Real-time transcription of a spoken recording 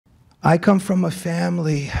I come from a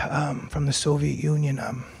family from the Soviet Union.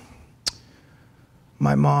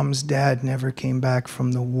 My mom's dad never came back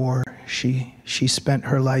from the war. She spent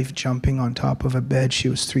her life jumping on top of a bed. She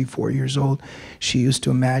was 3, 4 years old. She used to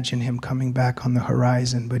imagine him coming back on the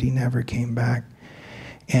horizon, but he never came back.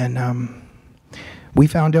 And we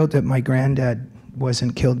found out that my granddad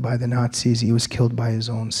wasn't killed by the Nazis. He was killed by his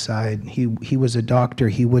own side. He was a doctor.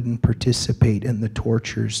 He wouldn't participate in the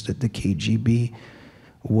tortures that the KGB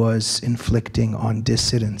was inflicting on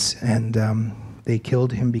dissidents, and they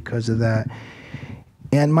killed him because of that.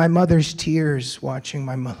 And my mother's tears, looking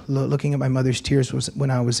at my mother's tears, was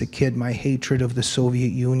when I was a kid. My hatred of the Soviet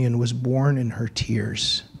Union was born in her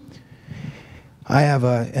tears. I have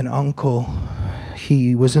an uncle.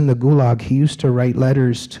 He was in the Gulag. He used to write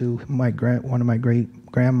letters to one of my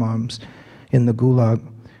great grandmoms in the Gulag,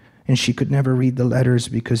 and she could never read the letters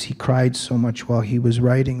because he cried so much while he was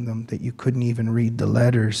writing them that you couldn't even read the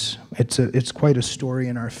letters. It's quite a story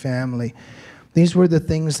in our family. These were the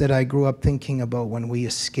things that I grew up thinking about when we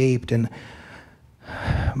escaped, and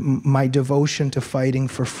my devotion to fighting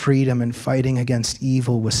for freedom and fighting against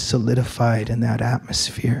evil was solidified in that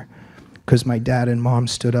atmosphere, because my dad and mom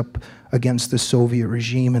stood up against the Soviet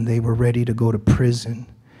regime and they were ready to go to prison.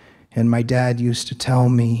 And my dad used to tell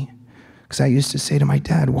me, because I used to say to my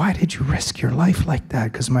dad, why did you risk your life like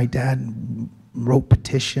that? Because my dad wrote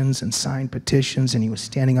petitions and signed petitions, and he was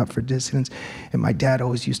standing up for dissidents. And my dad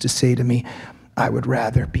always used to say to me, I would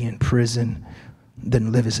rather be in prison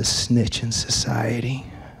than live as a snitch in society.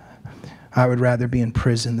 I would rather be in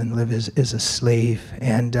prison than live as a slave.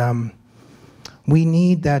 And we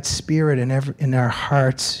need that spirit in our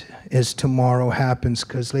hearts as tomorrow happens,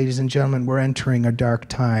 because, ladies and gentlemen, we're entering a dark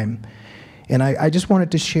time. And I just wanted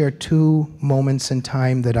to share 2 moments in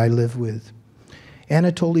time that I live with.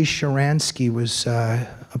 Anatoly Sharansky was a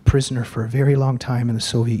prisoner for a very long time in the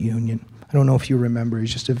Soviet Union. I don't know if you remember,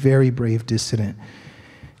 he's just a very brave dissident.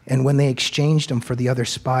 And when they exchanged him for the other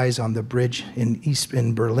spies on the bridge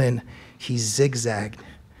in Berlin, he zigzagged.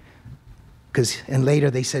 And later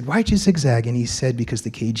they said, why'd you zigzag? And he said, because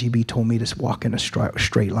the KGB told me to walk in a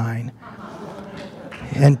straight line.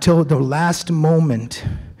 Until the last moment,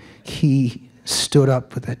 he stood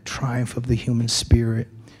up with that triumph of the human spirit.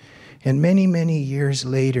 And many, many years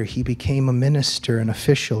later, he became a minister, an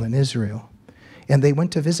official in Israel. And they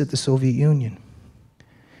went to visit the Soviet Union.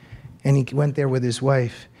 And he went there with his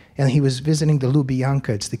wife. And he was visiting the Lubyanka.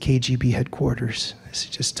 It's the KGB headquarters. This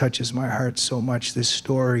just touches my heart so much, this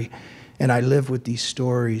story. And I live with these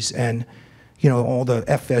stories. And, you know, all the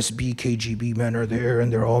FSB KGB men are there,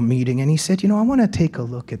 and they're all meeting. And he said, you know, I want to take a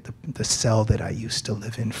look at the cell that I used to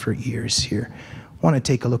live in for years here. I want to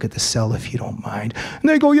take a look at the cell, if you don't mind. And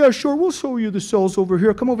they go, yeah, sure, we'll show you the cells over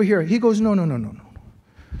here. Come over here. He goes, no.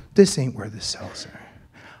 This ain't where the cells are.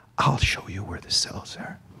 I'll show you where the cells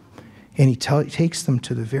are. And he takes them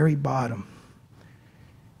to the very bottom.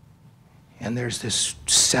 And there's this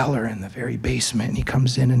cellar in the very basement. And he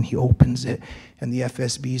comes in and he opens it. And the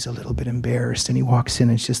FSB's a little bit embarrassed. And he walks in,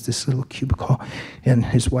 and it's just this little cubicle. And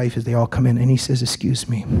his wife, as they all come in, and he says, excuse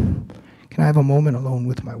me, can I have a moment alone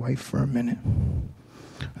with my wife for a minute?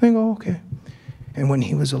 They go, okay. And when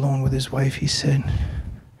he was alone with his wife, he said,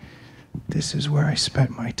 this is where I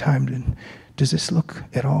spent my time. Does this look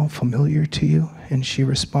at all familiar to you? And she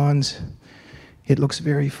responds, it looks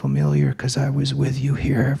very familiar because I was with you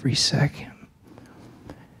here every second.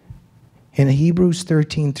 And Hebrews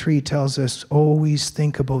 13:3 tells us, always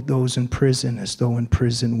think about those in prison as though in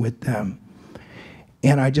prison with them.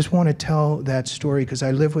 And I just want to tell that story because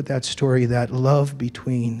I live with that story, that love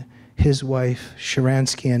between his wife,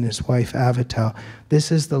 Sharansky, and his wife, Avital.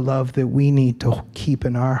 This is the love that we need to keep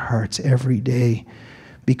in our hearts every day.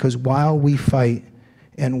 Because while we fight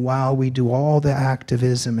and while we do all the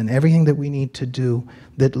activism and everything that we need to do,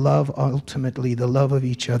 that love ultimately, the love of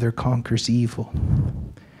each other conquers evil.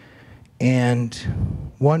 And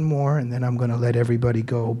one more, and then I'm going to let everybody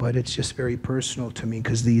go, but it's just very personal to me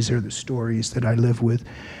because these are the stories that I live with.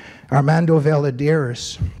 Armando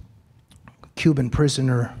Valladares, Cuban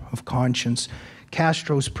prisoner of conscience,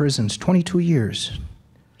 Castro's prisons, 22 years.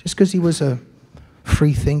 Just because he was a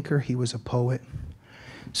free thinker, he was a poet.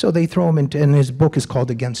 So they throw him into, and his book is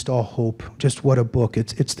called Against All Hope. Just what a book.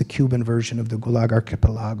 It's the Cuban version of the Gulag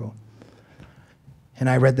Archipelago. And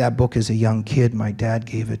I read that book as a young kid. My dad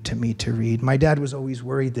gave it to me to read. My dad was always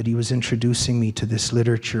worried that he was introducing me to this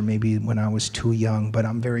literature maybe when I was too young, but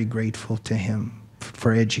I'm very grateful to him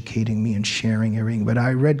for educating me and sharing everything. But I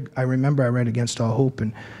remember I read Against All Hope,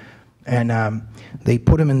 and they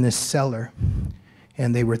put him in this cellar.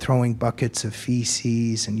 and they were throwing buckets of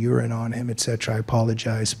feces and urine on him, etc. I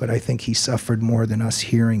apologize, but I think he suffered more than us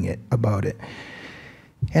hearing it about it.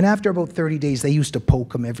 And after about 30 days, they used to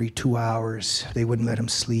poke him every 2 hours. They wouldn't let him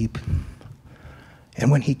sleep. And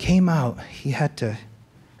when he came out, he had to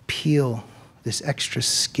peel this extra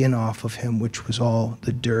skin off of him, which was all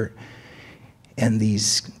the dirt. And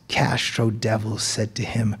these Castro devils said to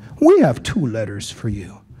him, "We have 2 letters for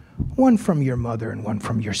you. One from your mother and one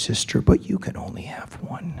from your sister, but you can only have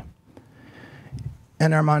one."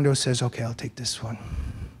 And Armando says, "Okay, I'll take this one."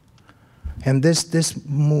 And this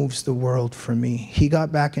moves the world for me. He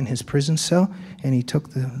got back in his prison cell, and he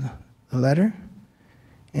took the letter,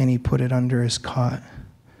 and he put it under his cot,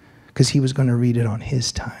 because he was going to read it on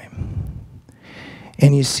his time.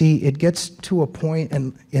 And you see, it gets to a point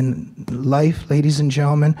in life, ladies and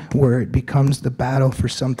gentlemen, where it becomes the battle for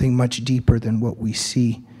something much deeper than what we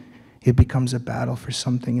see. It becomes a battle for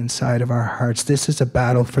something inside of our hearts. This is a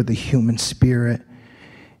battle for the human spirit.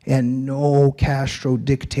 And no Castro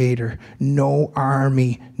dictator, no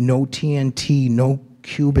army, no TNT, no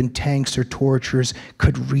Cuban tanks or torturers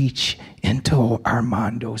could reach into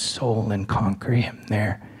Armando's soul and conquer him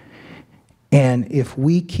there. And if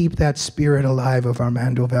we keep that spirit alive of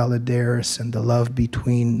Armando Valladares and the love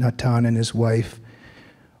between Natan and his wife,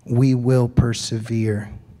 we will persevere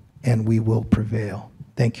and we will prevail.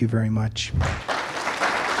 Thank you very much.